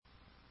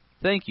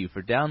Thank you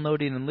for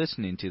downloading and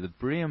listening to the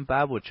Berean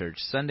Bible Church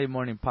Sunday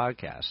Morning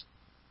Podcast.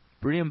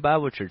 Berean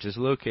Bible Church is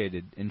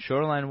located in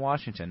Shoreline,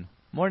 Washington,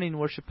 morning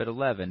worship at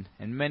 11,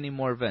 and many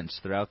more events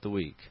throughout the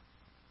week.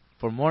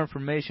 For more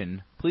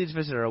information, please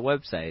visit our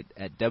website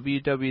at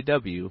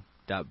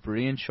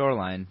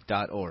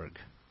www.bereanshoreline.org.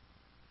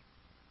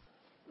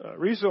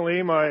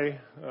 Recently, my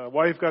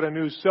wife got a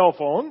new cell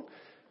phone,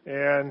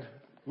 and,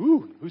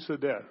 who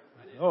said that?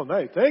 Oh,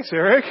 nice. Thanks,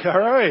 Eric. All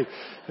right.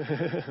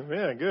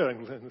 Man,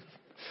 good.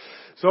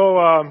 So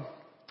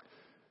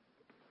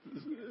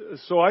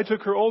I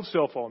took her old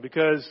cell phone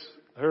because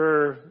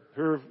her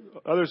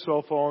other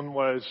cell phone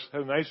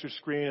had a nicer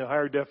screen, a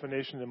higher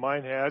definition than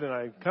mine had, and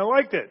I kind of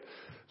liked it.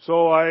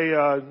 So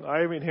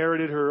I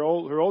inherited her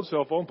old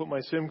cell phone, put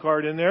my SIM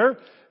card in there,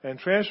 and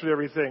transferred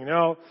everything.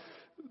 Now,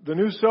 the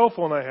new cell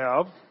phone I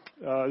have,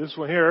 this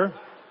one here,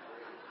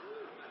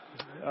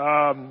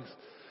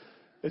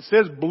 it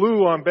says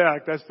Blue on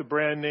back. That's the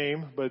brand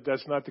name, but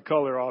that's not the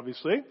color,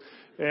 obviously.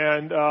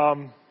 And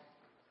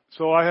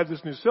so I had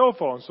this new cell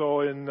phone.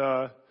 So in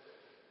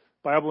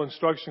Bible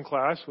instruction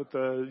class with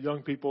the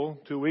young people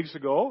 2 weeks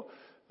ago,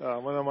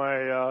 one of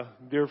my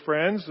dear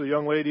friends, the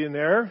young lady in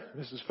there,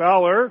 Mrs.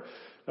 Fowler,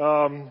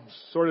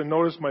 sort of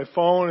noticed my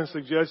phone and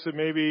suggested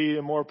maybe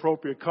a more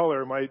appropriate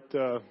color might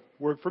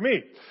work for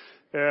me.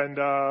 And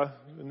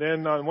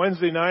then on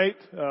Wednesday night,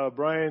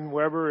 Brian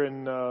Weber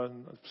in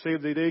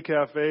Save the Day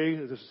Cafe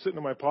is sitting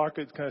in my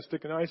pocket, kind of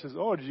sticking out. He says,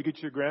 "Oh, did you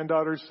get your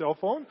granddaughter's cell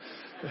phone?"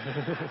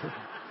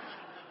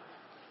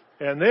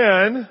 And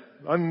then,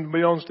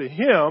 unbeknownst to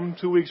him,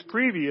 2 weeks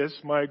previous,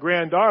 my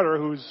granddaughter,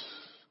 who's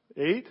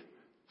 8,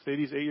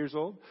 Sadie's 8 years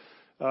old,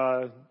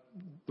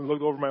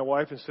 looked over at my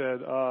wife and said,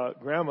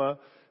 "Grandma,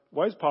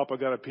 why's Papa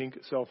got a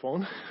pink cell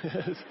phone?"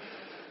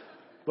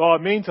 Well,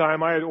 in the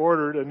meantime, I had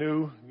ordered a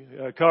new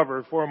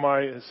cover for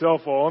my cell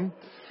phone,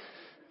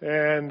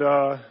 and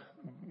I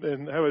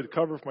have a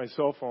cover for my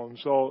cell phone.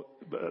 So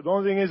the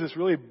only thing is, it's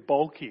really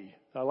bulky.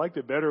 I liked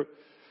it better.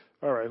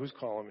 All right, who's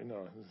calling me?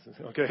 No,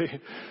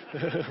 okay.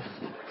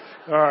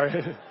 All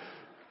right,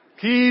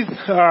 Keith.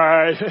 All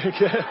right.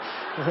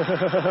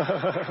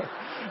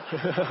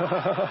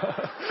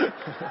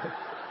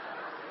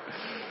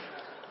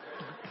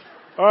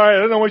 All right, I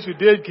don't know what you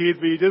did, Keith,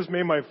 but you just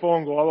made my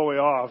phone go all the way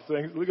off.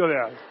 Look at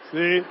that.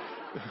 See?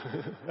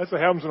 That's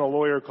what happens when a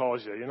lawyer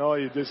calls you. You know,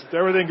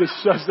 everything gets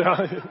shut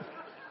down.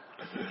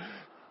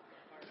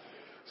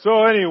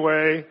 So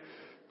anyway,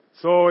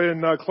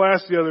 in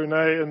class the other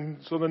night,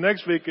 and so the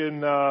next week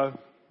in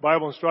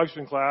Bible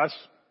instruction class,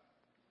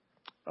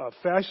 a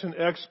fashion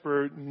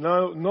expert,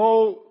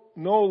 no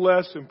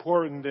less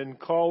important than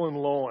Colin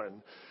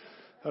Lowen.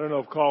 I don't know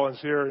if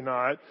Colin's here or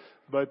not.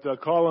 But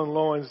Colin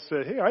Lowen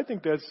said, "Hey, I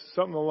think that's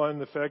something along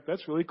the fact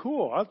that's really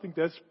cool. I think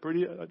that's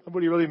pretty."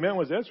 What he really meant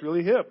was that's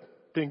really hip,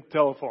 pink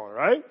telephone,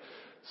 right?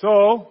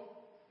 So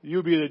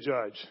you be the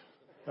judge,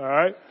 all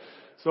right?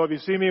 So if you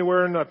see me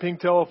wearing a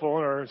pink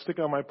telephone or stick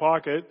it on my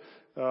pocket,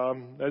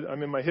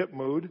 I'm in my hip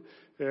mood.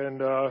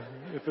 And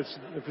if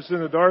it's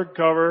in a dark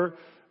cover,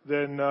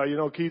 then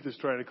Keith is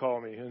trying to call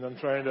me, and I'm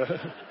trying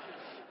to.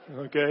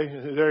 Okay,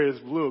 there he is,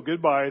 Blue.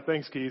 Goodbye,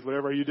 thanks, Keith.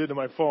 Whatever you did to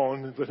my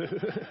phone.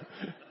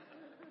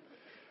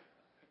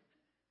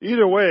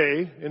 Either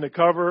way, in the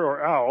cover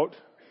or out,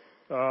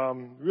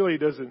 really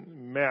doesn't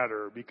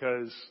matter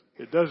because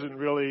it doesn't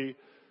really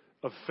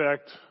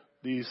affect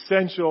the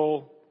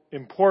essential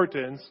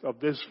importance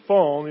of this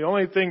phone. The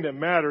only thing that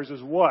matters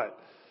is what?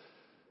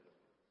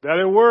 That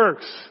it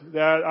works.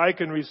 That I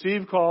can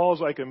receive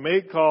calls, I can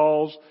make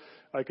calls,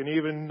 I can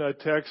even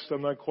text.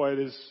 I'm not quite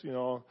as,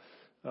 you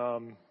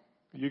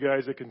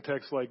guys that can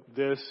text like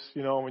this.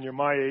 When you're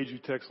my age, you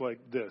text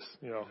like this,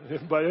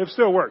 but it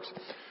still works.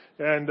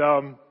 And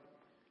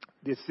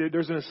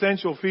there's an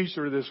essential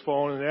feature to this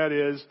phone, and that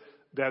is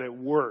that it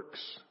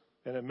works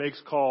and it makes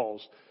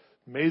calls.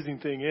 Amazing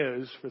thing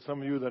is, for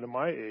some of you that are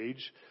my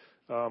age,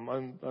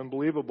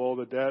 unbelievable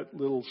that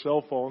little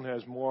cell phone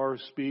has more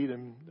speed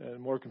and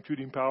more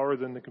computing power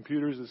than the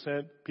computers that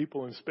sent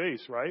people in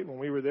space, right? When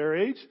we were their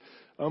age,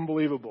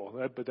 unbelievable.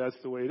 But that's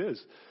the way it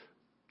is.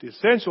 The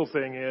essential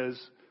thing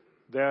is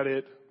that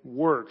it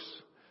works.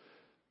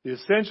 The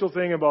essential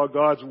thing about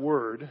God's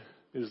Word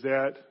is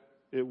that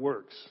it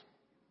works.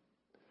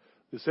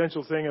 The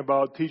essential thing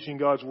about teaching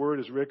God's Word,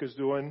 as Rick is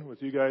doing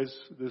with you guys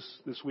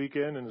this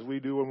weekend and as we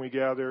do when we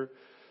gather,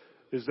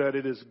 is that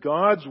it is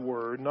God's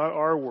Word, not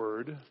our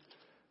word.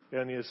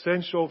 And the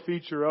essential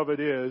feature of it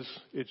is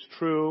it's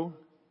true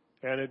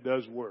and it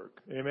does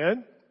work.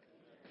 Amen?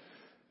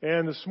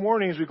 And this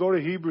morning as we go to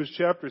Hebrews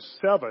chapter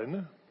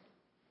 7,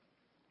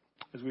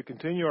 as we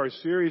continue our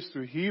series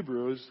through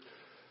Hebrews,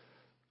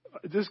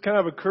 it just kind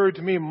of occurred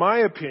to me,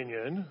 my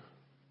opinion,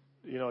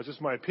 it's just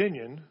my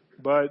opinion,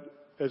 but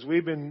as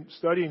we've been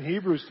studying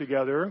Hebrews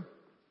together,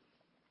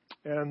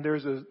 and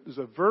there's a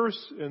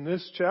verse in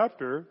this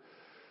chapter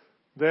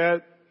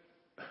that,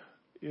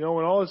 when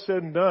all is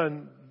said and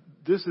done,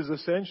 this is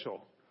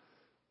essential.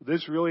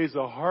 This really is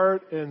the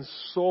heart and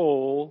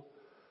soul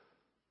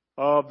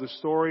of the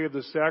story of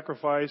the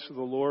sacrifice of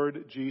the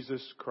Lord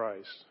Jesus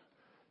Christ.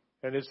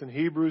 And it's in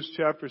Hebrews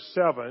chapter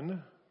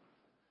 7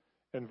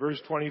 and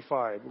verse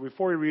 25. But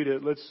before we read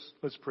it,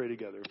 let's pray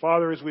together.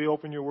 Father, as we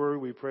open your word,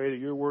 we pray that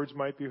your words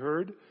might be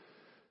heard.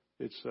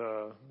 It's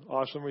an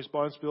awesome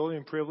responsibility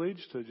and privilege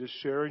to just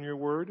share in your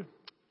word.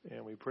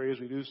 And we pray as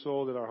we do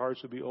so that our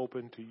hearts will be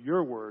open to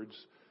your words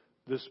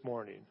this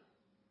morning.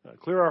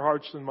 Clear our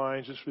hearts and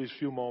minds just for these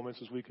few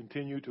moments as we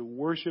continue to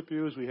worship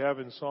you as we have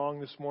in song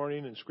this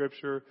morning in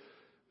Scripture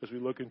as we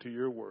look into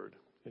your word.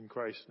 In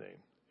Christ's name,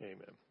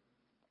 amen.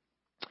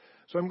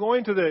 So I'm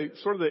going to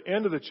the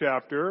end of the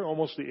chapter,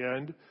 almost the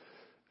end,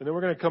 and then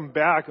we're going to come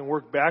back and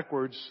work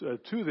backwards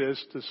to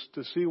this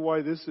to see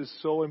why this is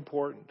so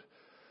important.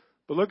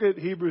 But look at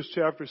Hebrews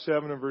chapter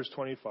 7 and verse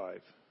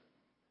 25.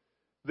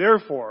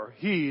 Therefore,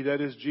 he,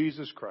 that is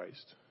Jesus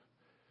Christ,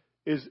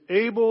 is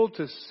able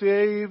to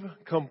save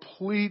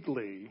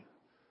completely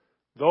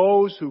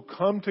those who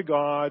come to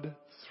God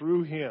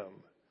through him,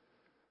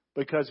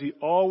 because he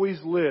always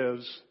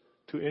lives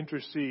to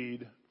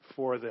intercede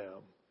for them.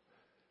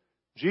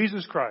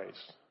 Jesus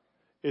Christ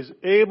is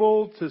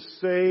able to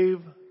save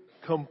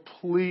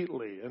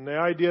completely. And the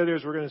idea there,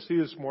 as we're going to see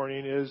this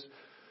morning, is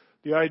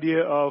the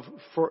idea of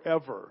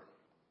forever.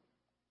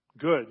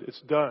 Good. It's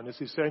done.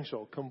 It's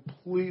essential.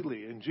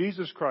 Completely. And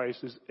Jesus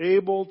Christ is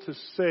able to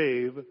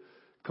save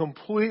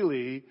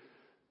completely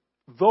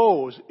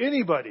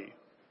anybody,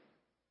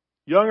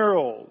 young or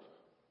old,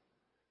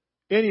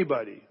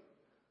 anybody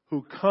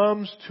who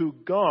comes to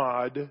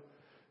God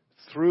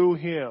through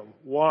him.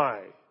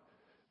 Why?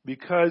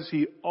 Because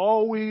he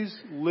always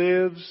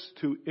lives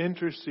to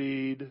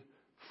intercede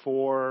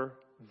for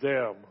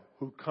them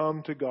who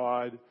come to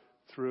God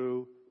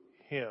through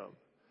him.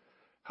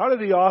 How did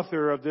the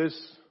author of this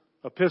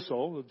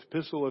epistle, the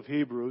Epistle of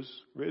Hebrews,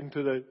 written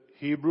to the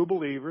Hebrew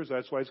believers,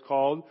 that's why it's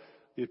called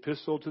the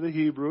Epistle to the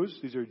Hebrews.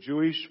 These are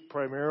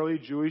primarily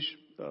Jewish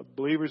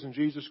believers in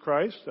Jesus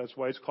Christ. That's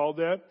why it's called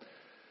that.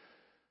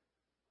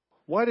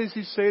 Why does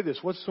he say this?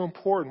 What's so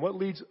important? What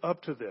leads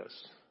up to this?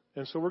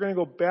 And so we're going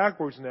to go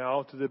backwards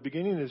now to the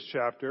beginning of this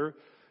chapter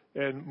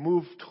and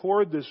move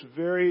toward this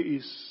very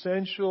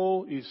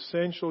essential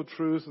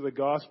truth of the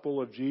gospel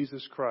of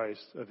Jesus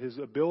Christ, of his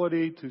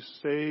ability to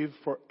save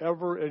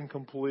forever and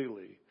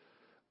completely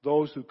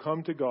those who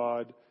come to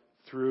God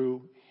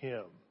through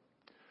him.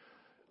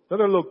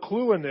 Another little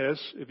clue in this,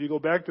 if you go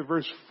back to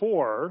verse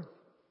 4,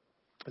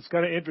 it's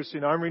kind of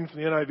interesting. I'm reading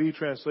from the NIV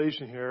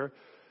translation here,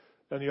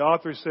 and the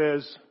author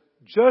says,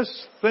 just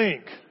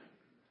think.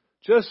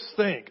 Just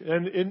think.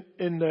 And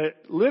in the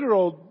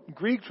literal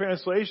Greek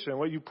translation,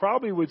 what you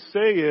probably would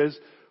say is,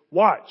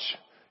 watch.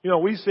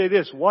 We say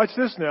this, watch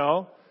this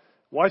now,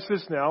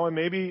 and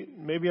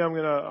maybe I'm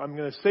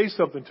gonna say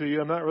something to you.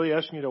 I'm not really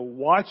asking you to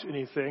watch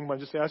anything, but I'm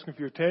just asking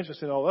for your attention,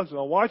 saying, listen,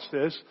 I'll watch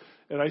this,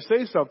 and I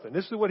say something.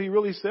 This is what he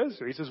really says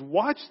here. He says,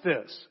 watch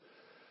this.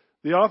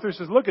 The author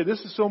says, look, this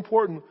is so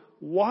important.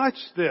 Watch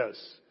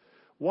this.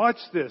 Watch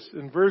this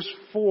in verse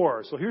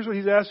 4. So here's what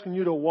he's asking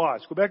you to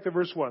watch. Go back to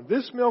verse 1.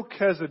 This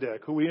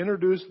Melchizedek, who we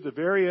introduced at the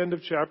very end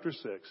of chapter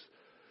 6,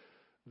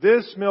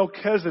 this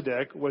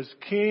Melchizedek was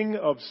king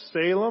of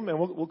Salem, and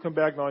we'll come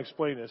back and I'll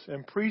explain this,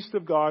 and priest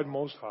of God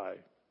Most High.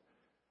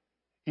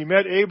 He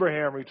met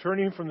Abraham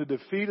returning from the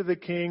defeat of the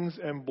kings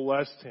and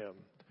blessed him.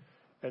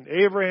 And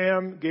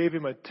Abraham gave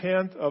him a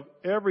tenth of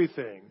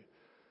everything.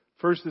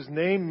 First, his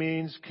name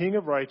means King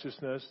of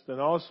Righteousness, then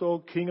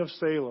also King of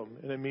Salem,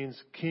 and it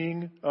means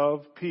King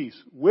of Peace.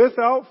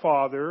 Without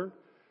father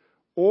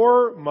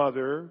or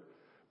mother,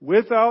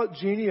 without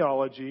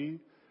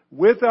genealogy,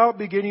 without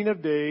beginning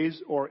of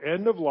days or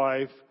end of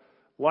life,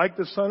 like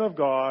the Son of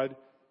God,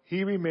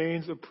 he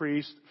remains a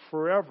priest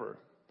forever.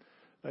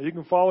 Now you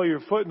can follow your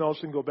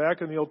footnotes and go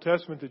back in the Old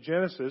Testament to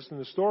Genesis, and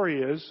the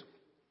story is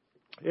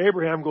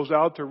Abraham goes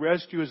out to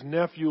rescue his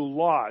nephew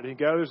Lot. He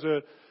gathers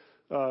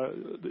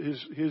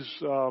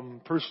his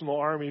personal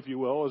army, if you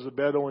will, as a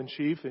Bedouin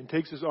chief, and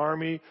takes his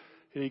army,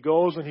 and he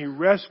goes and he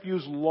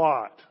rescues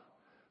Lot,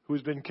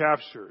 who's been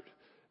captured,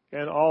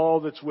 and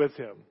all that's with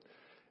him.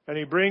 And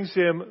he brings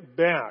him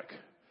back.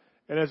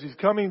 And as he's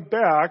coming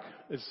back,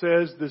 it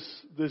says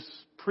this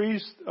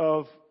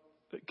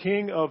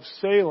king of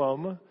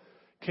Salem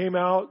came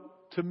out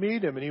to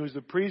meet him, and he was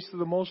the priest of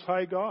the Most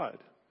High God.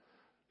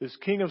 This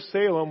king of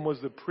Salem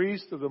was the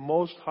priest of the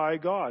Most High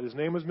God. His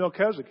name was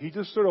Melchizedek. He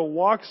just sort of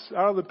walks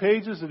out of the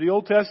pages of the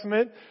Old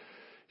Testament.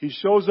 He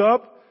shows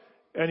up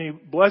and he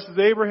blesses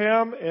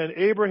Abraham, and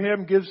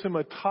Abraham gives him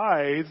a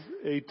tithe,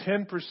 a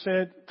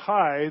 10%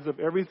 tithe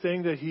of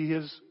everything that he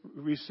has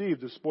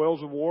received, the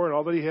spoils of war and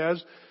all that he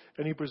has.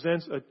 And he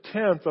presents a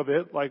tenth of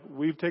it, like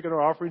we've taken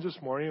our offerings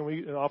this morning,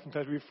 and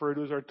oftentimes we refer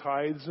to as our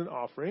tithes and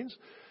offerings.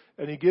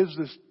 And he gives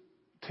this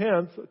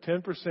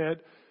 10%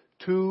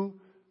 to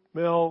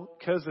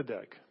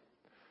Melchizedek.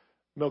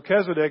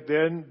 Melchizedek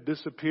then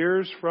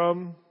disappears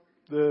from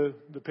the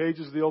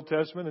pages of the Old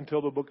Testament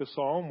until the book of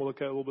Psalm. We'll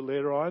look at it a little bit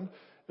later on.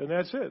 And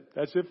that's it.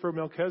 That's it for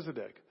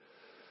Melchizedek.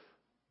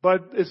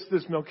 But it's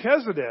this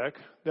Melchizedek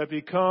that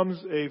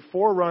becomes a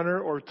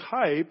forerunner or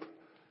type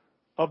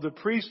of the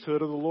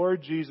priesthood of the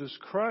Lord Jesus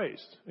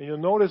Christ. And you'll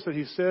notice that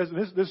he says, and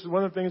this is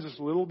one of the things that's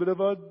a little bit of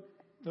a, I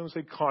don't want to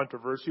say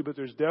controversy, but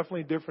there's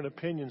definitely different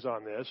opinions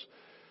on this.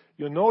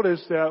 You'll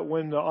notice that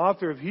when the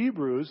author of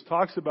Hebrews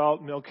talks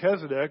about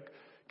Melchizedek,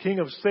 king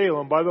of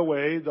Salem, by the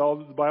way, all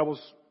the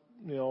Bible's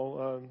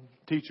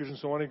teachers and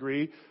so on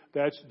agree,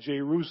 that's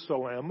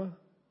Jerusalem.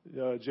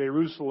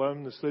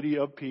 Jerusalem, the city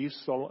of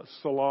peace,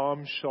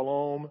 Salam,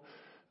 Shalom,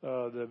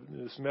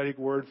 the Semitic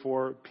word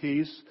for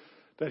peace,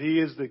 that he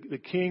is the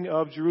king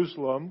of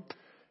Jerusalem.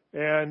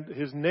 And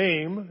his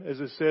name,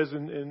 as it says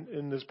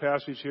in this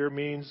passage here,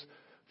 means,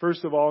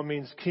 first of all,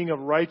 means king of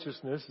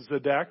righteousness,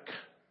 Zedek.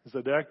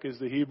 Zedek is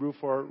the Hebrew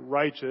for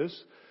righteous.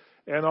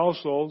 And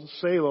also,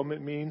 Salem,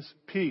 it means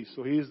peace.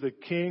 So he is the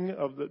king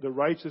of the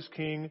righteous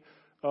king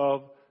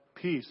of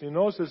peace. And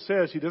notice it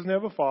says he doesn't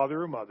have a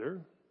father or mother,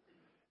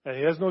 and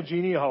he has no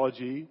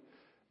genealogy,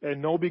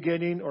 and no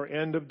beginning or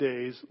end of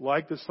days.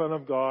 Like the Son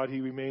of God,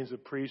 he remains a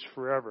priest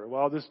forever.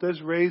 Well, this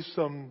does raise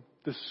some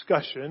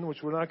discussion,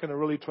 which we're not going to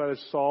really try to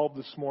solve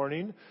this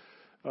morning.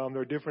 There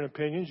are different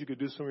opinions. You could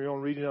do some of your own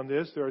reading on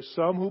this. There are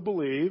some who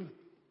believe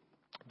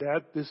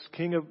that this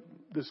king of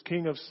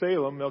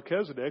Salem,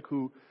 Melchizedek,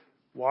 who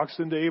walks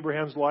into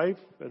Abraham's life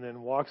and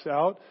then walks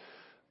out,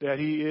 that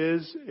he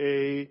is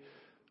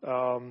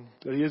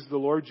the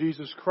Lord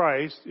Jesus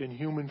Christ in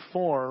human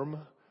form,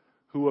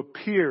 who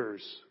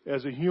appears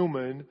as a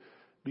human,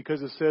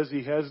 because it says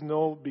he has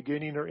no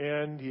beginning or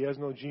end, he has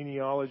no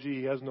genealogy,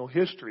 he has no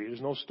history. There's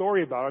no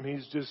story about him.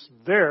 He's just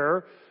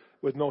there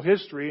with no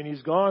history, and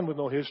he's gone with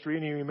no history,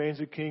 and he remains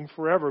a king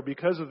forever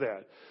because of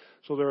that.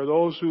 So there are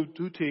those who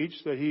teach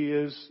that he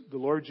is the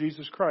Lord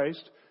Jesus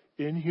Christ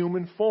in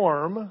human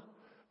form,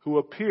 who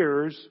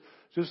appears,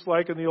 just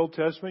like in the Old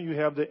Testament, you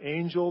have the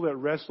angel that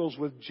wrestles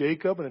with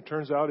Jacob, and it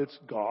turns out it's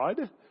God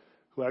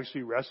who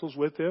actually wrestles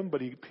with him,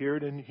 but he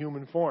appeared in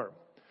human form.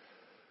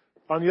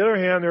 On the other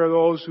hand, there are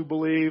those who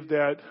believe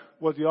that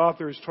what the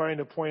author is trying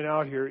to point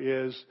out here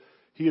is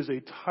he is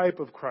a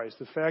type of Christ.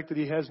 The fact that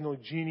he has no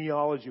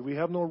genealogy. We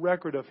have no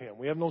record of him.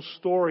 We have no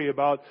story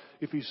about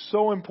if he's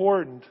so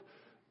important,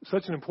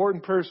 such an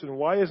important person,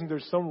 why isn't there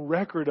some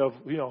record of,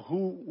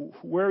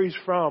 where he's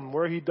from,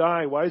 where he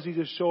died? Why does he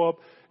just show up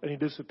and he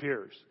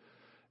disappears?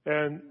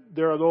 And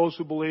there are those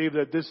who believe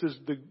that this is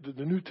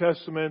the New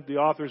Testament, the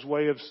author's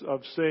way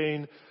of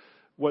saying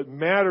what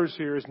matters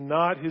here is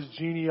not his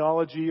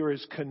genealogy or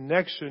his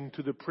connection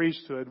to the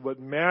priesthood. What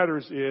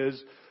matters is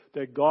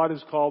that God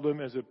has called him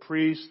as a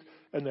priest,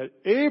 and that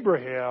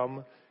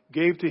Abraham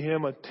gave to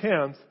him a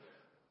tenth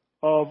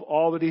of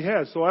all that he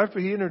has. So after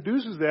he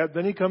introduces that,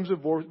 then he comes to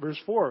verse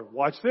 4.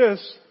 Watch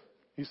this.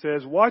 He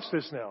says, watch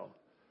this now.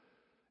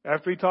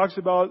 After he talks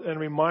about and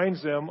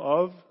reminds them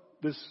of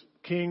this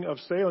king of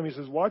Salem, he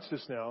says, watch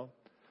this now.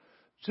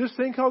 Just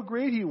think how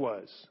great he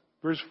was.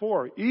 Verse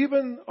 4,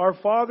 even our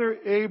father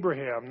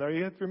Abraham. Now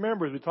you have to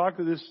remember, as we talk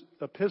to this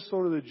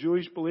epistle to the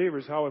Jewish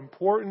believers, how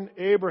important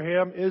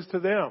Abraham is to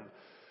them.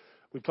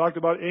 We've talked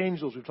about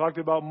angels. We've talked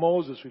about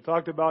Moses. We've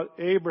talked about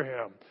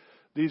Abraham.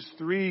 These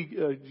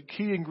three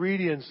key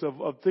ingredients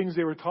of things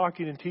they were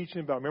talking and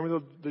teaching about.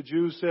 Remember the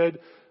Jews said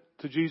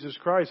to Jesus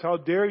Christ, how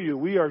dare you?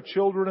 We are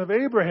children of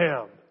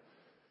Abraham.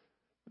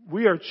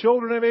 We are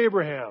children of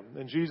Abraham.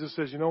 And Jesus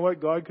says, you know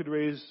what? God could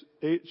raise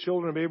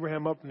children of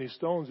Abraham up from these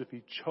stones if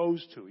he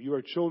chose to. You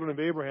are children of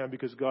Abraham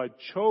because God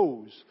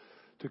chose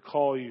to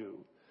call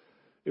you.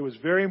 It was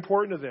very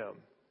important to them.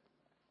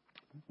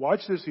 Watch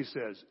this, he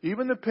says.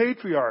 Even the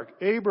patriarch,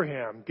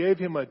 Abraham, gave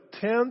him a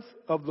tenth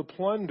of the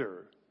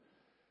plunder.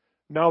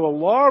 Now the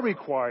law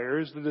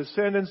requires the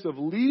descendants of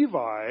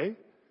Levi,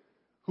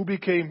 who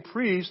became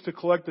priests, to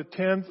collect a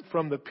tenth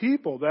from the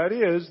people. That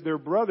is, their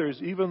brothers,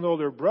 even though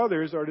their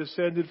brothers are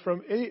descended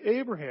from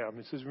Abraham.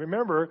 It says,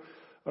 remember,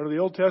 under the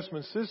Old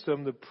Testament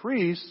system, the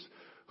priests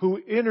who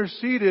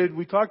interceded,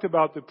 we talked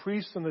about the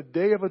priests on the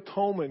Day of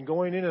Atonement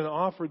going in and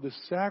offered the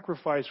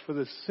sacrifice for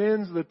the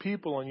sins of the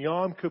people on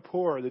Yom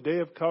Kippur, the Day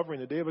of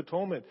Covering, the Day of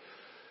Atonement.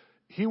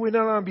 He went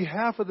out on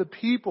behalf of the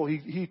people.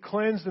 He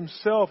cleansed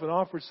himself and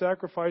offered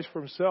sacrifice for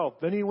himself.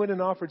 Then he went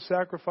and offered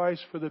sacrifice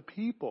for the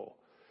people.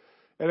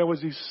 And it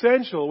was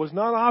essential. It was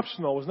not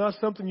optional. It was not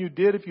something you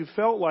did if you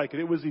felt like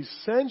it. It was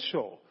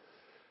essential.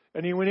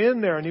 And he went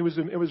in there, and it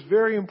was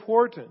very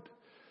important.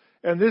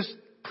 And this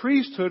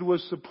priesthood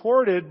was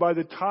supported by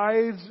the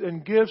tithes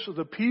and gifts of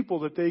the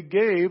people that they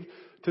gave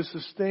to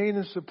sustain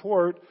and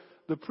support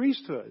the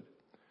priesthood.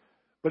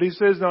 But he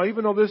says, now,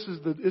 even though this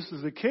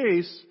is the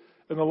case,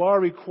 and the law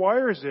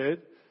requires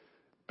it,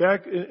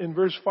 back in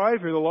verse 5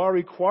 here, the law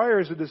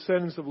requires the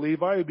descendants of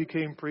Levi who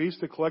became priests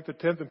to collect a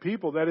tenth of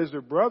people, that is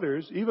their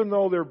brothers, even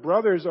though their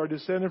brothers are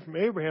descended from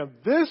Abraham.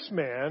 This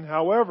man,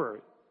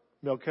 however,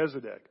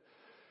 Melchizedek,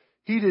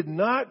 he did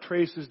not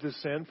trace his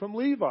descent from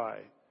Levi.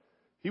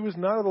 He was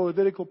not of the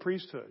Levitical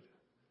priesthood.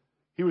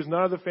 He was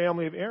not of the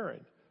family of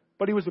Aaron.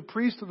 But he was a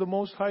priest of the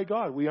Most High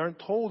God. We aren't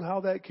told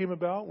how that came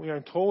about. We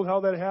aren't told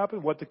how that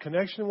happened, what the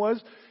connection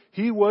was.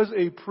 He was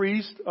a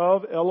priest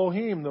of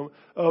Elohim,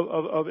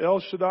 of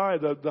El Shaddai,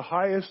 the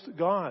highest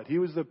God. He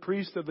was the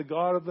priest of the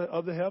God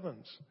of the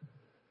heavens.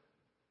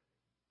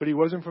 But he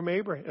wasn't from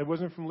Abraham. It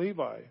wasn't from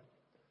Levi.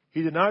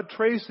 He did not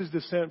trace his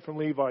descent from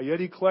Levi,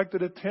 yet he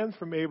collected a tenth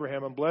from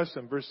Abraham and blessed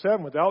him. Verse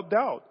 7, without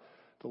doubt,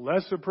 the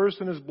lesser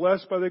person is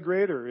blessed by the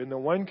greater. In the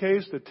one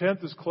case, the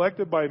tenth is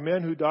collected by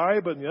men who die,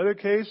 but in the other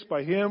case,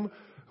 by him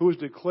who is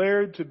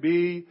declared to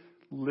be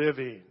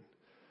living.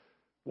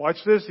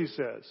 Watch this, he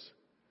says.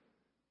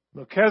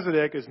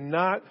 Melchizedek is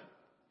not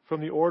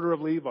from the order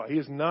of Levi. He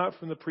is not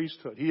from the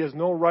priesthood. He has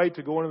no right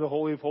to go into the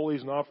Holy of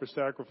Holies and offer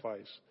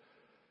sacrifice.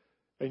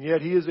 And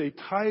yet he is a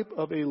type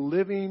of a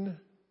living,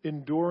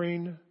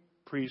 enduring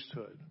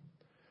priesthood.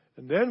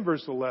 And then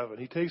verse 11,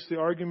 he takes the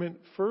argument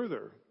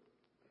further.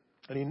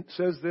 And he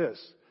says this,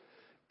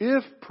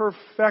 if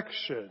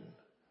perfection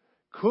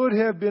could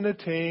have been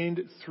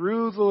attained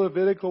through the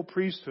Levitical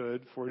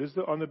priesthood, for it is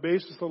on the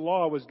basis the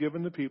law was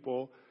given to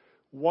people,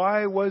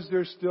 why was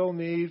there still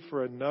need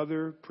for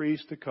another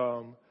priest to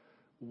come,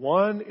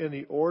 one in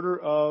the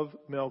order of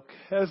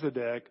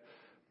Melchizedek,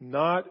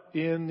 not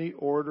in the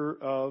order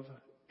of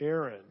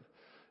Aaron?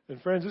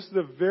 And friends, this is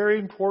a very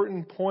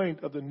important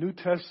point of the New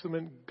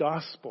Testament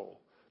gospel,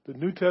 the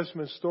New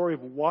Testament story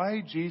of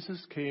why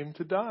Jesus came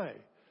to die.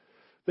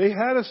 They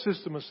had a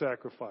system of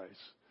sacrifice.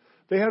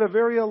 They had a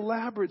very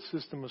elaborate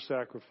system of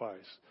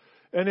sacrifice.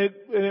 And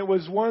it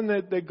was one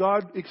that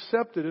God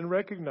accepted and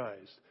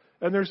recognized.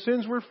 And their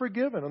sins were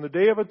forgiven. On the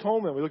Day of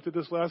Atonement, we looked at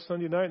this last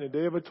Sunday night, on the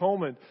Day of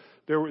Atonement,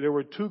 there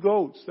were two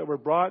goats that were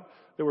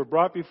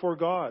brought before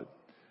God.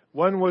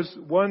 One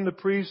the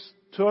priest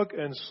took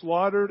and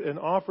slaughtered and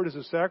offered as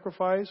a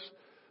sacrifice.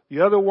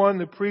 The other one,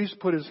 the priest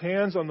put his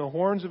hands on the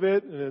horns of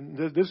it, and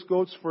this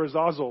goat's for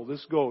Azazel,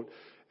 this goat.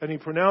 And he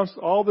pronounced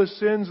all the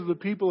sins of the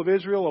people of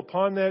Israel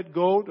upon that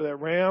goat, that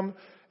ram,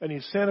 and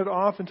he sent it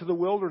off into the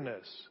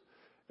wilderness.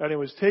 And it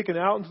was taken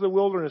out into the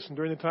wilderness, and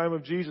during the time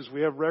of Jesus,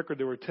 we have record,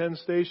 there were 10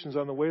 stations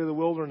on the way to the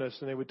wilderness,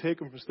 and they would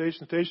take him from station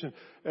to station,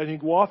 and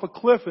he'd go off a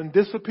cliff and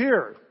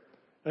disappear.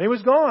 And he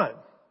was gone.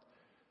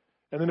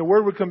 And then the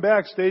word would come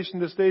back, station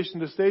to station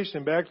to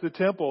station, back to the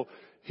temple.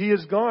 He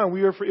is gone.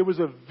 It was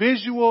a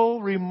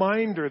visual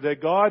reminder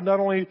that God not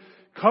only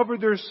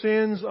covered their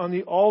sins on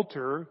the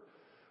altar,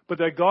 but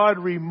that God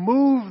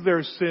removed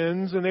their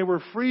sins and they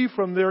were free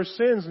from their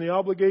sins and the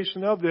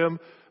obligation of them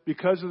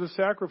because of the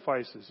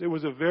sacrifices. It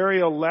was a very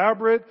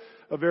elaborate,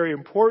 a very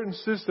important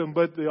system,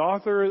 but the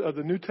author of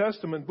the New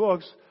Testament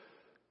books,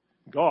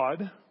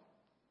 God,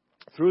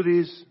 through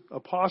these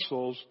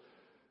apostles,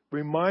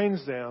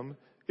 reminds them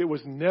it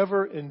was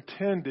never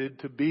intended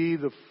to be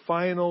the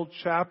final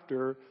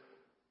chapter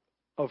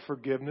of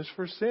forgiveness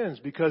for sins.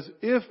 Because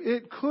if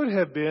it could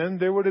have been,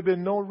 there would have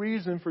been no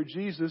reason for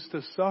Jesus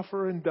to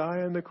suffer and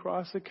die on the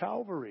cross of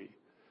Calvary.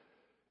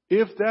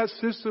 If that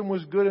system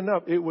was good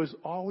enough, it was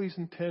always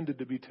intended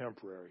to be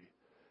temporary.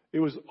 It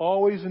was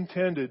always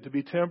intended to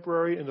be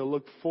temporary and to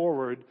look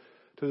forward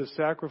to the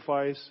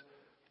sacrifice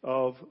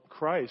of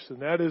Christ.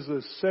 And that is the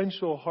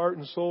essential heart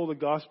and soul of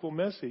the gospel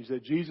message,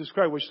 that Jesus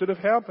Christ, which should have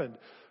happened.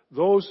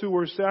 Those who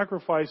were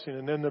sacrificing,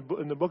 and then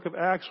in the book of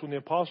Acts, when the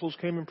apostles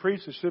came and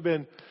preached, it should have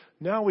been,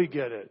 now we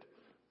get it.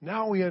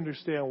 Now we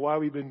understand why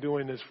we've been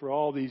doing this for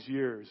all these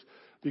years.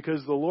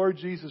 Because the Lord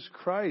Jesus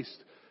Christ,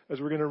 as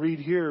we're going to read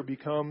here,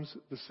 becomes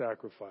the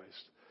sacrifice.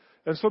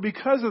 And so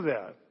because of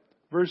that,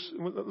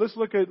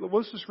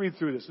 let's just read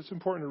through this. It's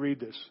important to read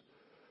this.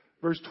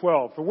 Verse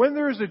 12. For when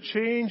there is a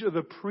change of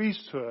the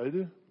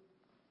priesthood,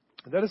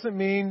 that doesn't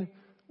mean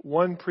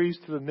one priest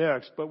to the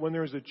next, but when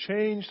there is a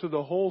change to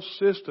the whole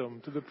system,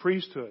 to the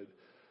priesthood,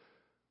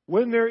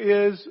 when there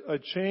is a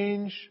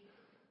change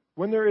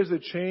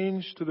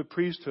to the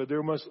priesthood,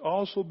 there must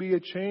also be a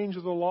change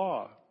of the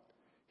law.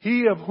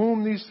 He of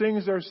whom these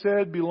things are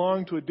said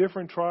belonged to a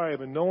different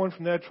tribe, and no one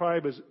from that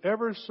tribe has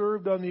ever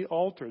served on the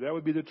altar. That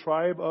would be the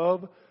tribe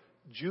of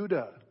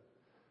Judah.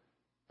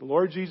 The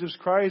Lord Jesus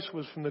Christ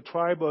was from the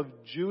tribe of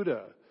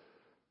Judah.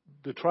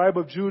 The tribe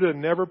of Judah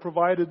never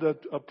provided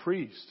a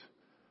priest.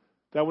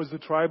 That was the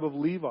tribe of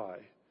Levi.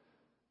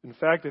 In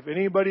fact, if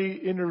anybody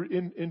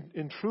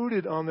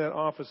intruded on that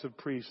office of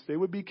priest, they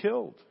would be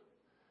killed.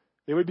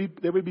 They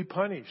would be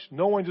punished.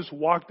 No one just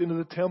walked into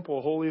the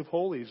temple, Holy of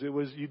Holies.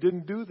 You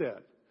didn't do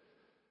that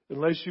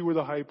unless you were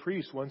the high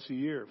priest once a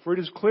year. For it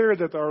is clear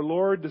that our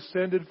Lord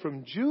descended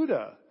from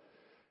Judah.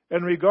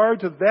 In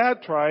regard to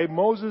that tribe,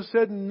 Moses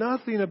said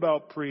nothing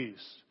about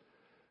priests.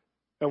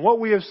 And what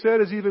we have said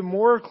is even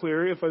more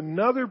clear. If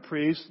another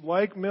priest,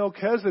 like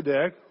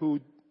Melchizedek,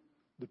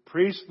 the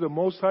priest of the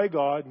Most High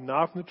God,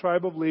 not from the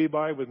tribe of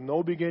Levi, with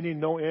no beginning,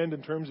 no end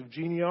in terms of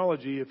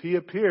genealogy, if he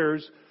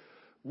appears,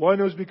 one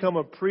who has become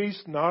a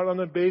priest not on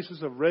the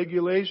basis of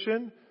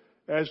regulation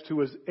as to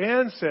his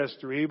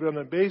ancestry, but on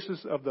the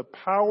basis of the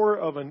power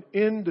of an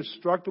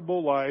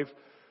indestructible life,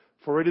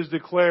 for it is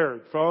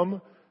declared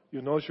from,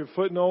 you'll notice your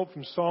footnote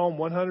from Psalm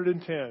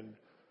 110,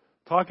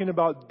 talking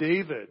about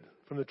David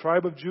from the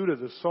tribe of Judah,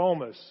 the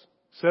psalmist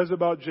says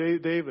about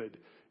David,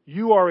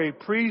 you are a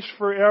priest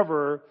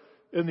forever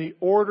in the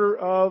order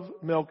of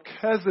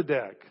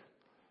Melchizedek.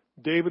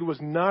 David was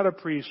not a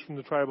priest from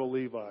the tribe of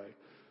Levi.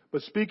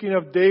 But speaking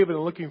of David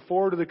and looking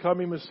forward to the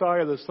coming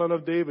Messiah, the son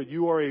of David,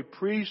 you are a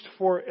priest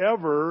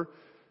forever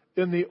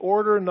in the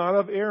order not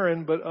of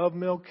Aaron, but of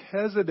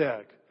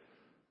Melchizedek.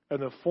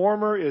 And the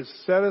former is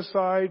set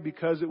aside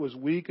because it was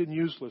weak and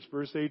useless.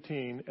 Verse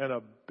 18, and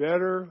a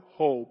better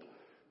hope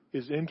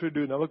is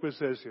introduced. Now look what it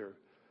says here.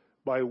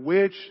 By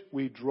which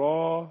we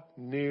draw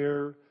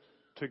near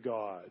to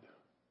God.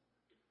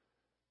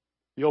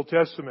 The Old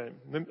Testament.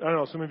 I don't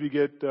know, some of you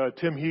get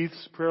Tim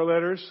Heath's prayer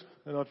letters.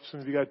 I don't know if some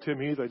of you got Tim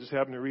Heath. I just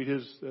happened to read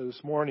his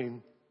this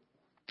morning.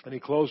 And he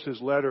closed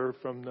his letter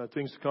from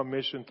Things to Come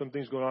mission, some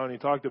things going on. And he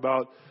talked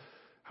about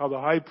how the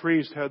high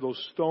priest had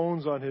those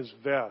stones on his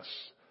vest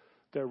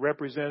that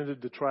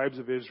represented the tribes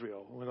of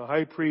Israel. When the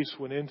high priest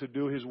went in to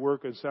do his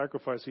work and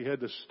sacrifice, he had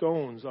the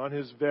stones on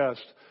his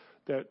vest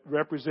that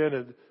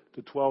represented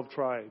the 12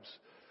 tribes.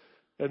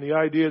 And the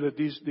idea that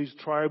these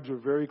tribes were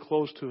very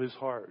close to his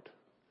heart.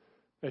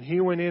 And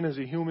he went in as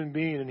a human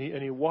being,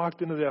 and he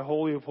walked into that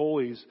Holy of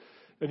Holies,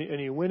 and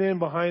he went in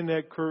behind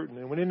that curtain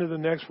and went into the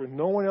next where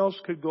no one else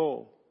could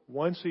go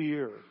once a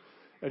year.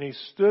 And he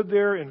stood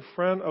there in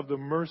front of the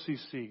mercy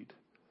seat.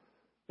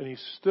 And he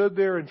stood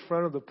there in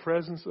front of the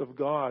presence of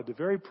God, the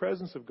very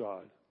presence of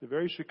God, the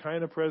very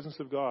Shekinah presence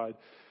of God.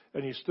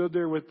 And he stood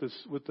there with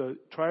the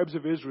tribes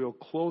of Israel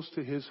close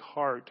to his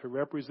heart to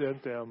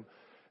represent them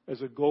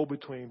as a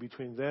go-between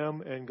between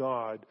them and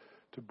God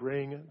to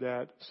bring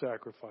that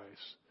sacrifice.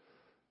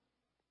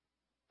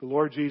 The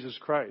Lord Jesus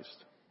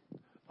Christ,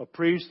 a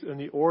priest in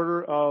the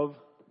order of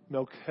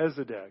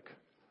Melchizedek,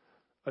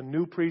 a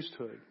new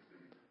priesthood,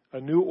 a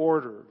new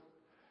order,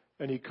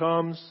 and he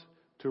comes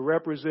to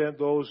represent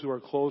those who are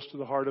close to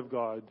the heart of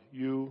God,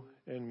 you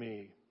and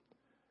me,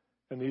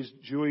 and these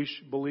Jewish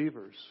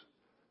believers,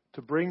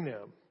 to bring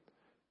them.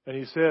 And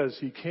he says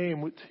he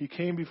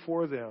came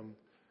before them,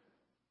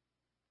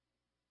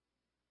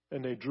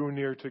 and they drew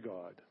near to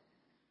God.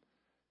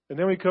 And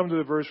then we come to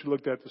the verse we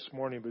looked at this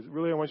morning, but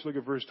really I want you to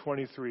look at verse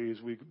 23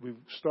 as we've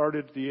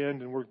started at the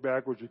end and worked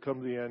backwards. We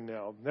come to the end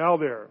now. Now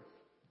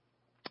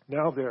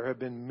there have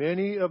been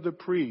many of the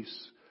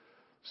priests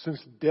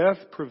since death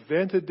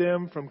prevented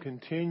them from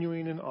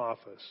continuing in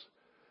office.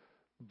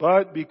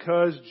 But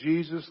because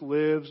Jesus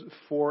lives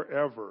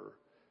forever,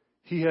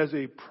 he has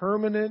a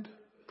permanent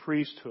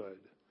priesthood.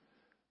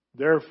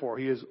 Therefore,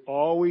 he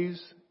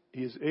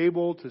is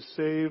able to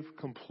save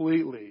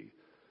completely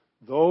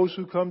those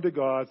who come to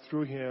God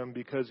through him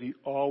because he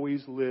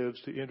always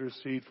lives to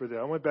intercede for them.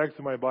 I went back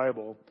to my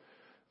Bible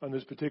on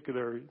this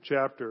particular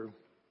chapter,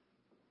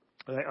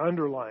 and I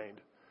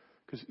underlined,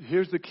 because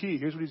here's the key.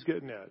 Here's what he's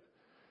getting at.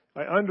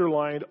 I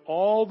underlined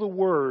all the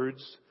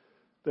words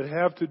that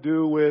have to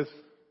do with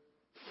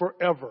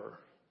forever.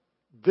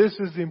 This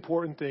is the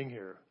important thing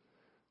here.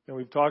 And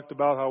we've talked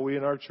about how we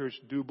in our church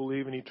do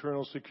believe in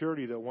eternal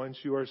security, that once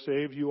you are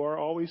saved, you are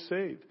always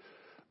saved.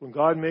 When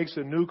God makes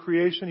a new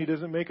creation, he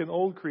doesn't make an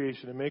old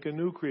creation and make a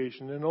new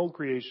creation and an old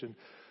creation.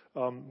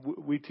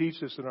 We teach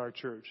this in our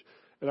church.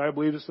 And I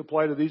believe this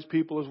applies to these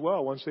people as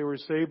well. Once they were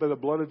saved by the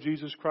blood of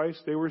Jesus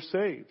Christ, they were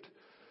saved.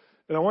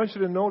 And I want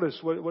you to notice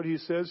what he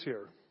says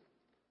here.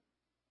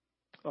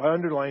 I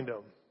underlined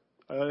them.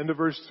 Into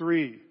verse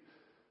 3.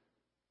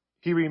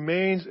 He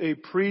remains a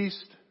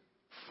priest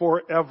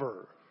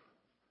forever.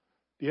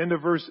 The end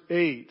of verse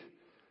 8.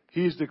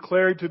 He is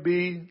declared to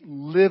be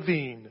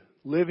living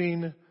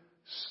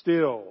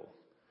still.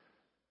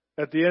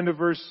 At the end of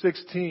verse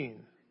 16,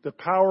 the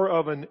power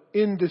of an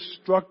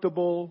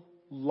indestructible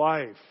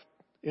life.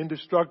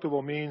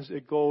 Indestructible means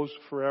it goes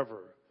forever.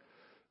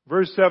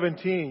 Verse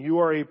 17, you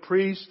are a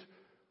priest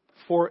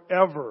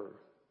forever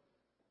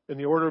in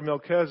the order of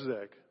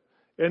Melchizedek.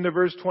 End of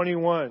verse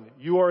 21,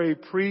 you are a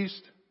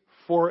priest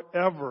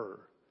forever.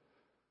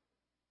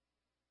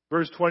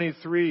 Verse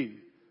 23,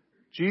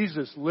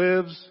 Jesus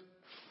lives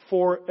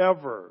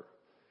forever.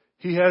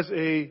 He has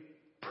a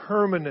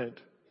permanent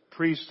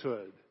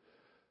priesthood.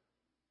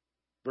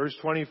 Verse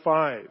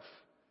 25,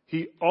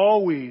 he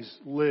always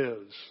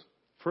lives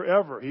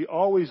forever. He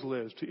always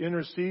lives to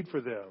intercede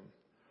for them.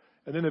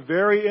 And then the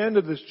very end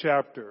of this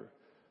chapter,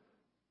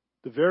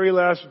 the very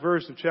last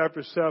verse of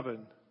chapter 7,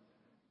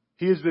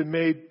 he has been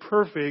made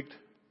perfect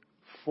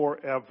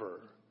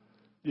forever.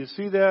 Do you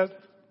see that?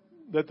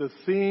 That the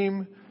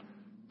theme,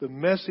 the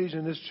message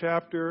in this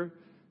chapter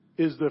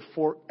is the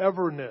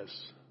foreverness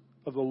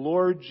of the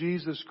Lord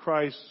Jesus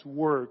Christ's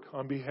work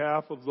on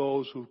behalf of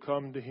those who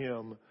come to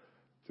him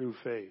through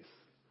faith.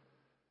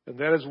 And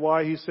that is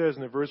why he says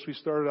in the verse we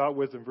started out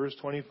with in verse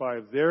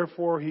 25,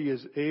 therefore he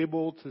is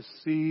able to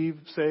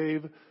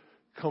save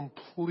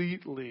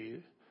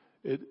completely.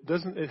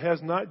 It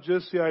has not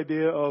just the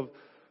idea of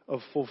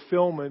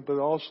fulfillment, but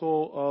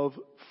also of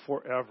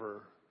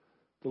forever.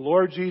 The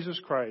Lord Jesus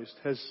Christ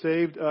has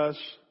saved us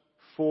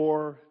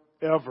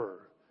forever.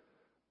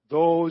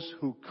 Those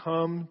who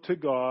come to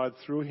God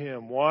through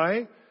him.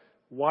 Why?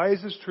 Why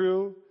is this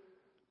true?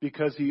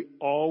 Because he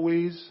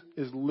always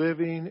is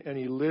living, and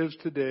he lives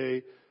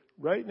today,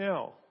 right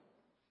now.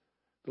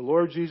 The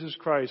Lord Jesus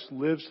Christ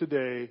lives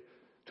today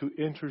to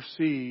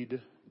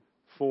intercede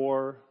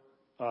for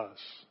us,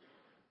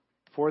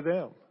 for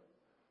them.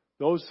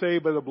 Those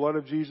saved by the blood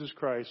of Jesus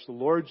Christ, the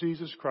Lord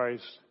Jesus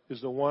Christ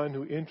is the one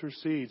who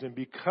intercedes. And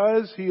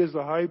because he is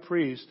the high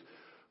priest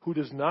who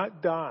does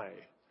not die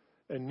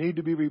and need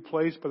to be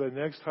replaced by the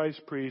next high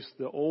priest,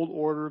 the old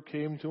order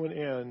came to an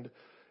end,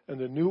 and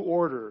the new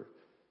order,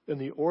 in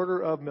the order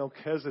of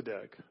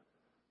Melchizedek,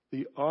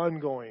 the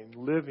ongoing,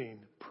 living,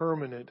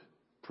 permanent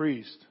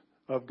priest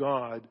of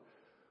God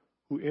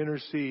who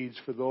intercedes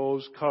for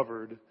those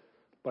covered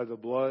by the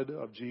blood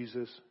of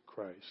Jesus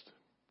Christ.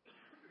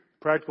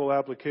 Practical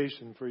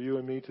application for you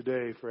and me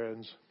today,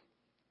 friends.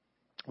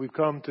 We've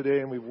come today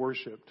and we've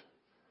worshiped.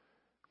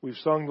 We've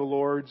sung the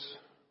Lord's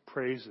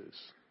praises.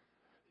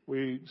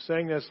 We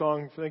sang that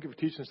song, thank you for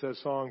teaching us that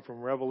song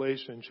from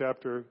Revelation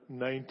chapter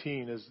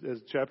 19,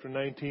 as chapter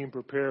 19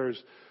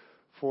 prepares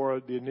for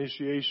the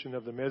initiation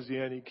of the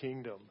Messianic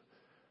kingdom.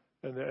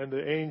 And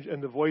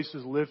the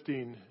voices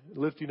lifting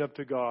up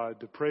to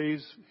God to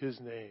praise His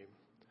name.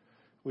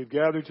 We've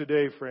gathered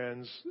today,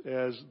 friends,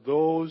 as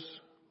those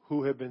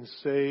who have been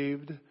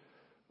saved,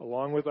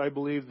 along with, I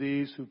believe,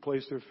 these who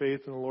place their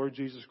faith in the Lord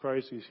Jesus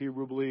Christ, these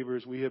Hebrew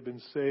believers. We have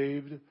been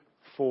saved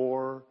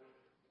forever.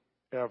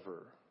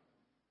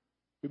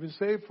 We've been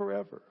saved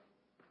forever.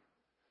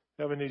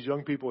 Having these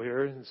young people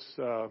here, it's,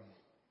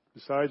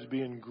 besides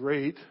being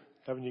great,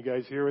 having you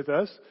guys here with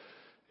us,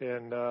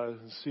 and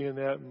seeing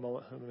that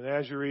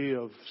menagerie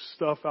of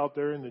stuff out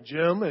there in the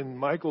gym and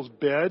Michael's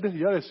bed.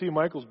 You got to see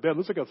Michael's bed. It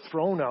looks like a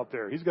throne out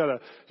there. He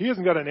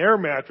hasn't got an air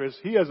mattress.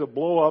 He has a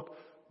blow up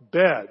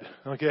bed.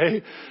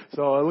 Okay,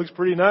 so it looks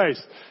pretty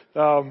nice.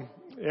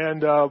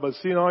 But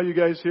seeing all you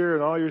guys here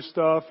and all your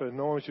stuff and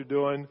knowing what you're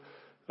doing,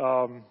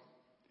 I'm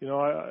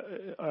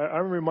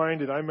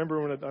reminded. I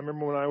remember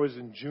when I was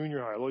in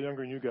junior high, a little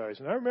younger than you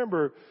guys, and I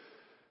remember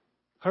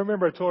I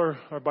told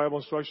our Bible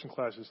instruction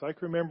classes. I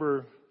can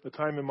remember the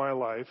time in my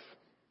life,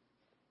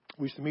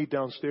 we used to meet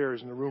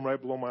downstairs in the room right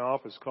below my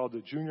office called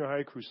the Junior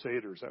High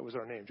Crusaders. That was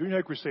our name. Junior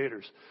High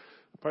Crusaders.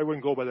 Probably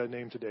wouldn't go by that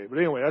name today. But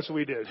anyway, that's what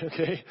we did.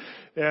 Okay.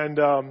 And,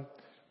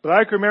 but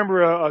I can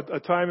remember a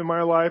time in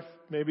my life,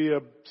 maybe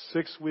a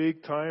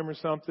 6-week time or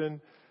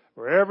something,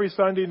 where every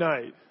Sunday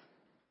night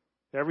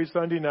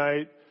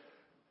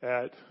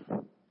at,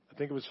 I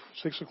think it was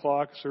 6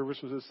 o'clock, service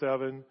was at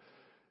 7.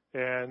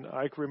 And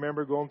I can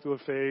remember going through a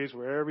phase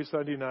where every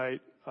Sunday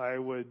night I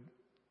would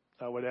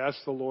ask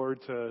the Lord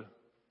to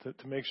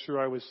make sure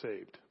I was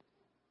saved.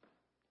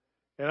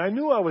 And I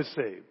knew I was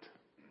saved.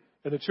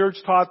 And the church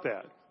taught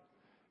that.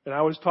 And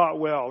I was taught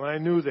well, and I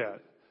knew that.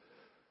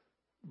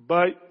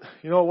 But,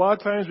 a lot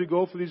of times we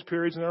go through these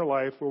periods in our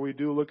life where we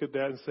do look at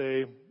that and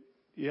say,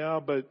 yeah,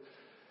 but,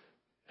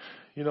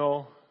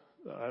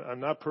 I'm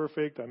not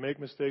perfect. I make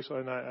mistakes,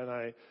 and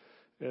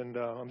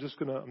I'm just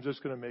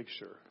gonna make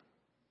sure.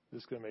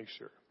 Just gonna make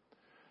sure.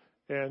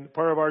 And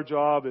part of our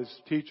job as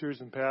teachers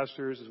and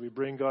pastors, as we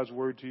bring God's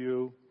Word to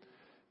you,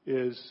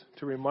 is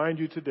to remind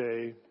you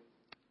today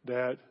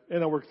that,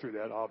 and I'll work through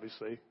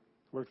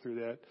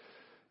that,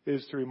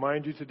 is to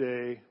remind you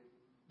today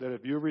that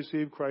if you have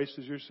received Christ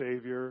as your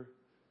Savior,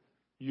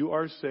 you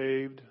are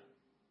saved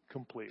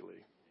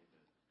completely.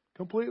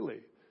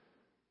 Completely.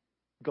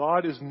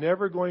 God is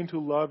never going to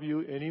love you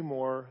any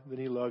more than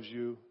He loves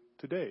you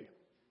today.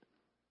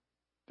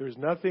 There's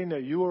nothing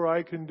that you or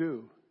I can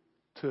do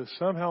to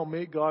somehow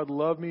make God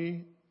love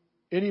me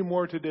any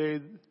more today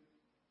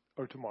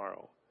or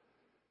tomorrow.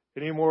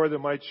 Any more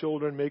than my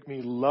children make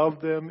me love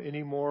them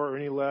any more or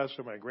any less,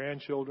 or my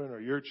grandchildren or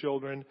your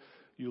children.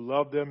 You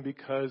love them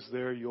because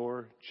they're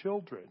your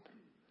children.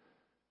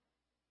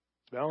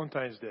 It's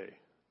Valentine's Day.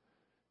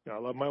 I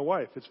love my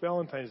wife. It's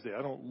Valentine's Day.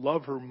 I don't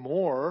love her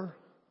more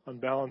on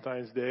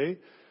Valentine's Day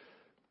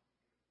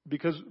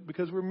because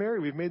we're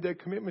married. We've made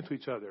that commitment to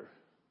each other.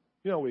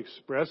 We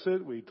express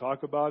it. We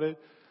talk about it.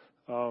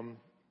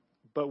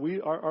 But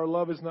our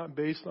love is not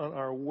based on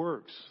our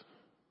works.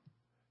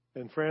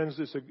 And friends,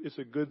 it's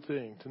a good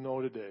thing to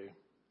know today.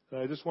 And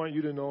I just want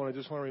you to know, and I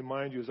just want to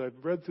remind you, as I've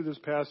read through this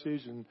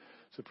passage, and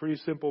it's a pretty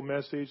simple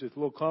message. It's a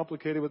little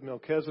complicated with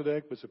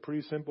Melchizedek, but it's a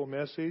pretty simple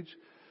message.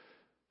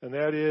 And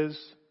that is,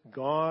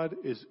 God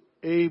is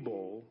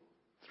able,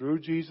 through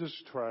Jesus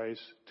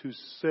Christ, to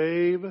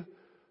save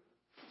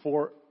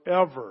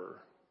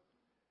forever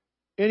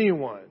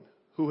anyone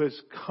who has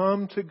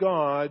come to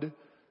God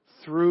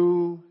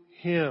through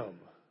Him.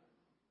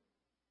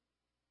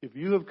 If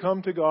you have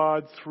come to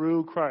God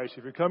through Christ,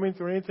 if you're coming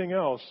through anything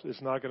else,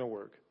 it's not going to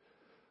work.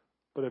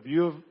 But if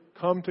you have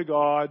come to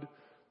God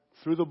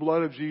through the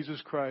blood of Jesus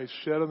Christ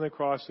shed on the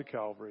cross of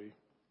Calvary,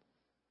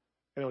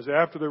 and it was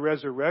after the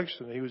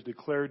resurrection that He was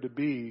declared to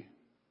be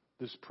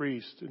this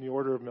priest in the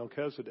order of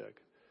Melchizedek.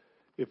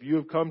 If you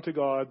have come to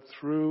God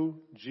through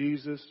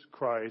Jesus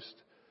Christ,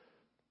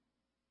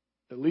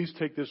 at least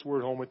take this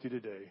word home with you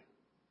today.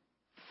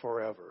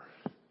 Forever.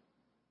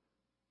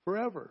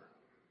 Forever.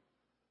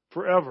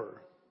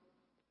 Forever.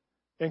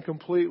 And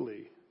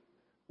completely.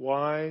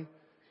 Why?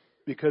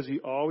 Because He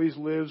always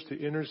lives to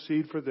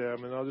intercede for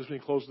them. And I'll just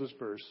close this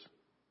verse.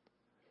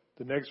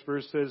 The next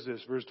verse says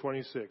this, verse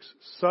 26.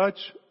 Such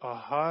a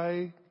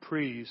high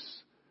priest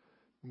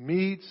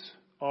meets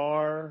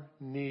our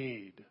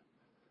need.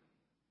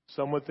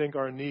 Some would think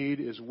our need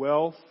is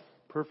wealth,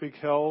 perfect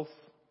health,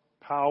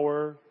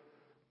 power,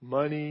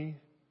 money,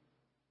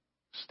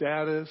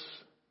 status.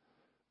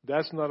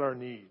 That's not our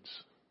needs.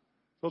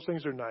 Those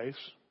things are nice,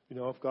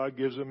 if God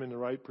gives them in the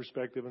right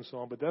perspective and so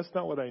on, but that's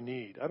not what I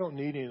need. I don't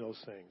need any of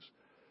those things.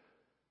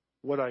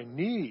 What I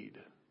need,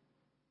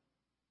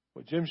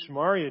 what Jim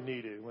Shamaria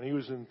needed when he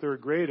was in third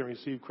grade and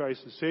received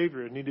Christ as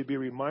Savior, and needed to be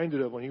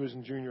reminded of when he was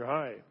in junior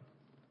high,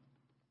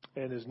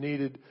 and is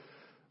needed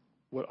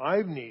what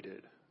I've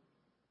needed,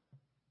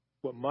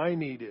 what my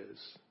need is,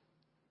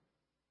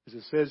 as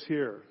it says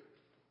here,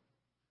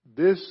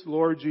 this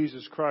Lord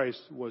Jesus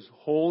Christ was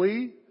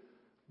holy,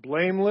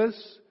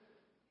 blameless,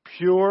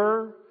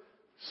 pure,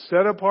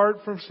 set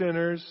apart from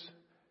sinners,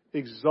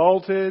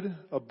 exalted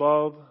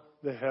above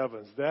the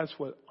heavens. That's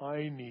what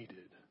I needed.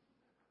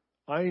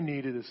 I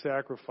needed a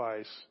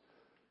sacrifice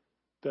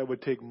that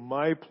would take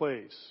my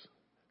place,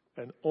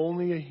 and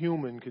only a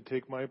human could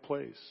take my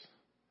place.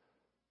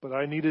 But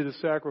I needed a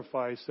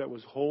sacrifice that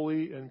was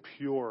holy and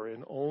pure,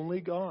 and only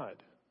God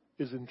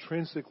is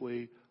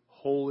intrinsically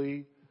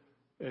holy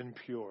and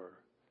pure.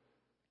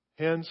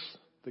 Hence,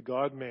 the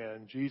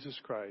God-man, Jesus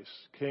Christ,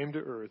 came to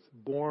earth,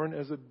 born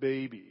as a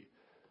baby,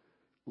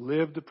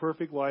 lived a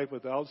perfect life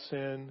without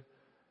sin,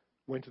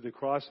 went to the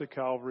cross of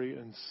Calvary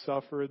and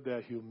suffered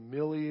that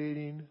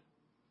humiliating,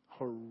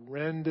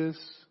 horrendous,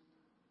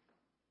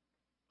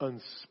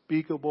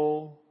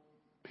 unspeakable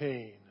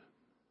pain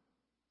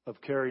of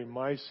carrying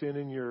my sin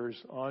and yours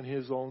on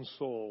His own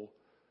soul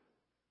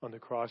on the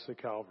cross of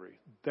Calvary.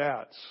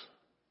 That's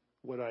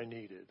what I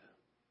needed.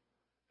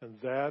 And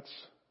that's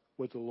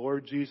what the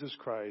Lord Jesus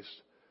Christ,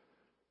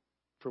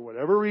 for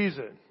whatever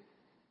reason,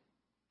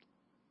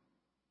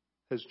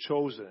 has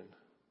chosen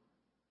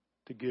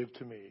to give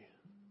to me.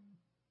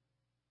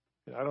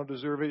 And I don't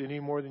deserve it any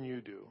more than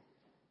you do.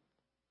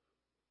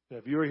 And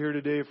if you are here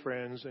today,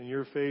 friends, and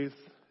your faith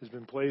has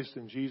been placed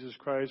in Jesus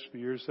Christ for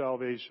your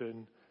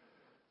salvation,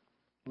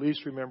 at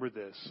least remember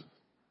this.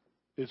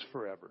 It's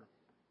forever.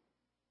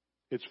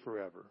 It's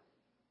forever.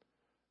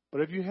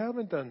 But if you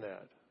haven't done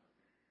that,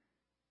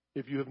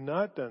 if you have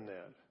not done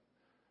that,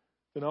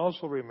 then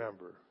also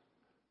remember,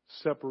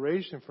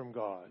 separation from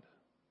God,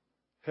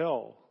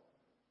 hell,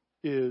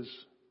 is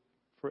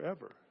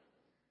forever.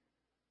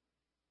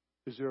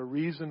 Is there a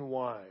reason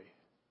why?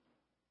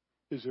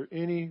 Is there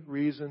any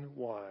reason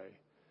why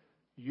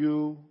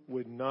you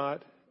would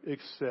not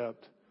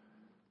accept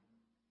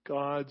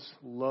God's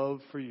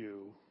love for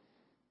you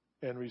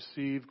and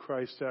receive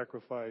Christ's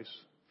sacrifice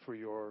for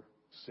your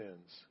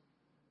sins?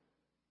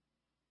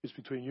 It's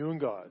between you and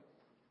God.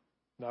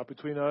 Not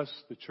between us,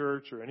 the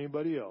church, or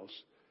anybody else.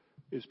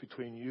 It's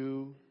between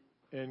you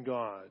and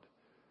God.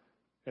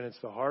 And it's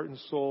the heart and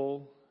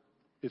soul.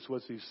 It's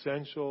what's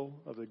essential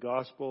of the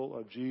gospel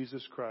of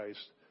Jesus Christ.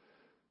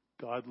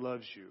 God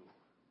loves you.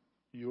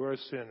 You are a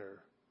sinner.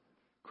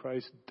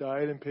 Christ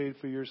died and paid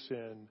for your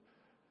sin.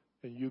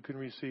 And you can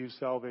receive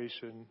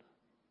salvation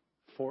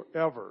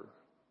forever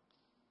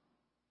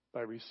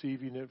by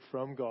receiving it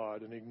from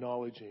God and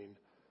acknowledging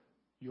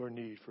your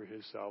need for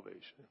His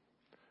salvation.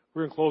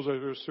 We're going to close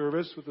our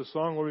service with the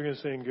song. What are we going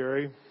to sing,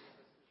 Gary?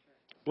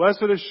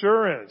 Blessed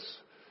Assurance.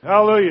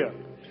 Hallelujah.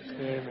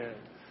 Amen.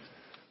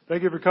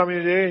 Thank you for coming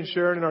today and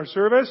sharing in our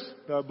service.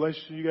 God bless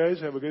you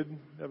guys. Have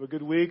a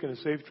good week and a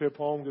safe trip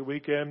home, good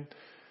weekend.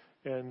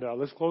 And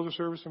let's close the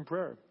service in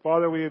prayer.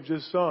 Father, we have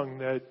just sung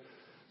that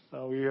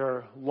we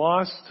are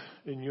lost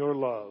in your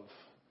love.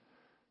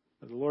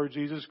 The Lord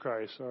Jesus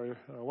Christ, our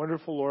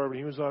wonderful Lord, when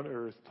He was on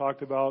earth,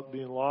 talked about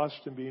being lost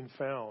and being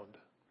found.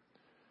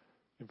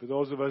 And for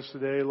those of us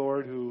today,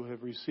 Lord, who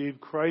have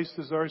received Christ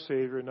as our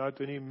Savior, not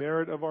to any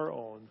merit of our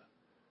own,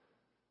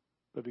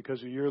 but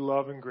because of your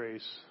love and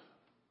grace,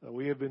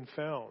 we have been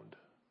found.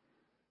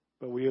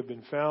 But we have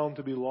been found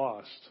to be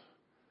lost.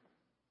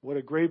 What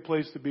a great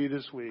place to be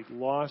this week,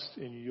 lost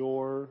in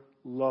your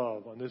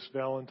love on this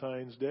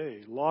Valentine's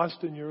Day.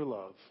 Lost in your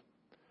love.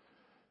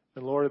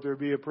 And Lord, if there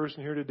be a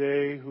person here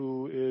today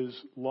who is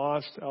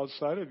lost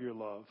outside of your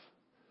love,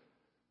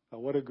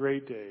 what a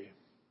great day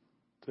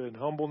to in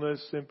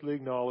humbleness simply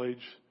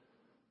acknowledge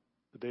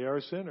that they are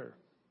a sinner.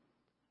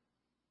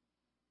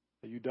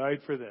 That you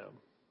died for them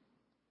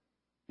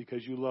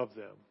because you love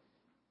them.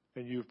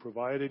 And you've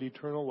provided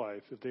eternal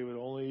life if they would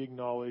only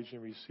acknowledge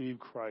and receive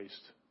Christ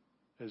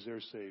as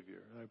their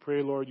Savior. And I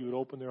pray, Lord, you would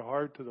open their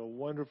heart to the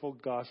wonderful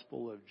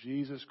gospel of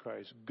Jesus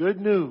Christ. Good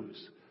news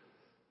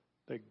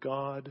that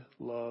God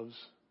loves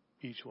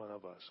each one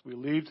of us. We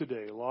leave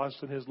today lost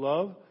in His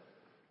love.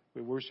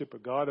 We worship a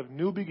God of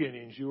new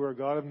beginnings. You are a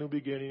God of new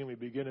beginning. We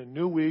begin a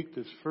new week,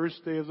 this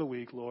first day of the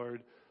week,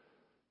 Lord,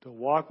 to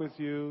walk with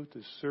you,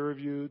 to serve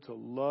you, to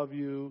love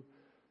you,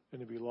 and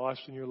to be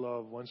lost in your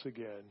love once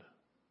again,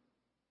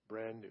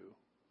 brand new.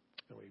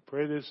 And we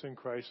pray this in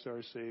Christ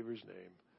our Savior's name.